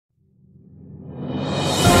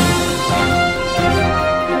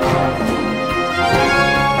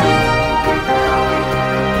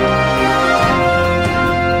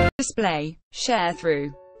display.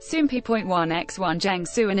 Sharethrough. Soompi.1x1 Jeong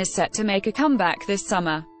Sewoon is set to make a comeback this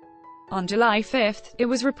summer. On July 5, it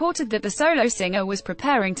was reported that the solo singer was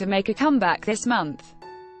preparing to make a comeback this month.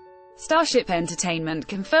 Starship Entertainment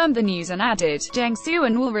confirmed the news and added, Jeong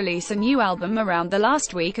Sewoon will release a new album around the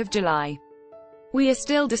last week of July. We are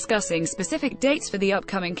still discussing specific dates for the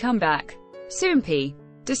upcoming comeback. Soompi.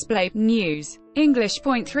 Display. News.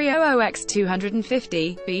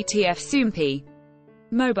 English.300x250, BTF Soompi.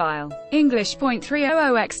 Mobile.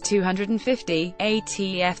 English.300x250,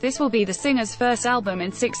 ATF. This will be the singer's first album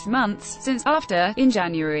in 6 months, since After, in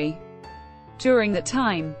January. During that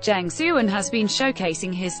time, Jeong Sewoon has been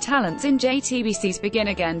showcasing his talents in JTBC's Begin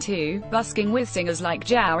Again 2, busking with singers like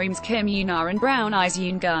Jaerim's Kim Yoona and Brown Eyes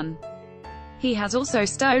Yoon Gun. He has also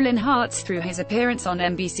stolen hearts through his appearance on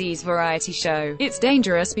MBC's variety show, It's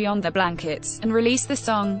Dangerous Beyond the Blankets, and released the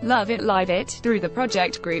song, Love It Live It, through the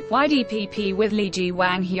project group YDPP with Lee Ji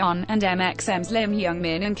Wang Hyun, and MXM's Lim Young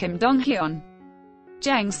Min and Kim Dong Hyun.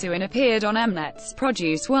 Jeong Sewoon appeared on Mnet's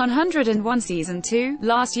Produce 101 Season 2,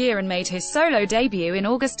 last year and made his solo debut in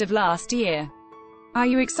August of last year. Are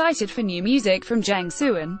you excited for new music from Jeong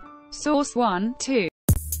Sewoon? Source 1, 2.